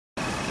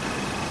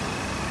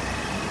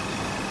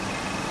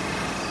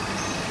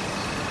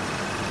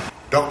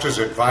Doctors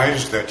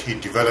advised that he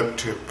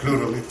developed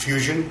pleural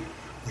effusion,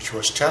 which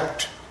was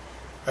tapped.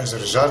 As a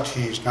result,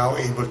 he is now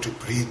able to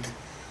breathe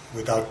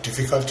without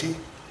difficulty.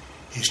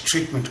 His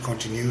treatment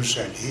continues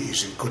and he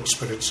is in good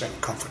spirits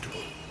and comfortable.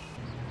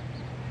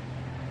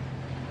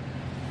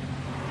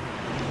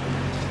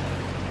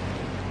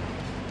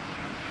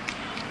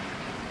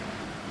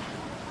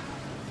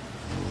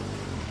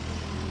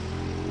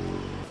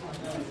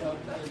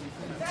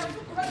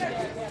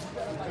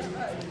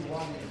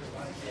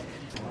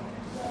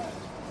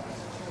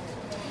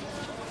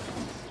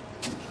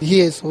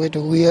 Here in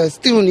Soweto, we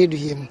still need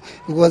him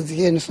because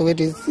here in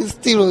Soweto is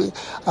still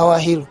our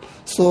hero.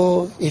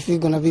 So if he's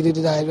going to be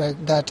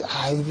like that,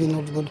 it will be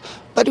not good.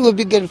 But it will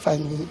be get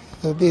fine.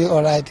 It will be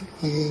all right.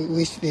 We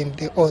wish him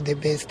all the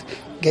best.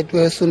 Get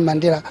well soon,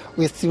 Mandela.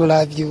 We still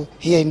love you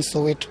here in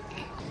Soweto.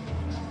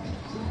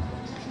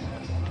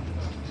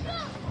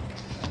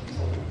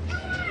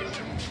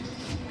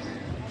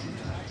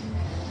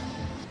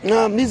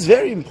 He's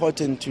very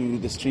important to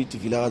the street,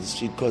 Villards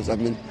Street, because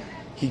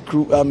he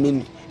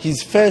grew.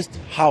 His first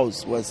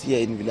house was here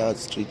in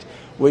Villards Street.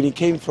 When he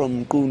came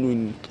from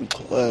Kunu,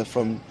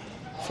 from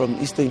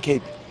Eastern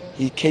Cape,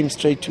 he came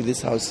straight to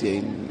this house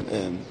here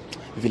in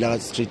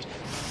Villards Street.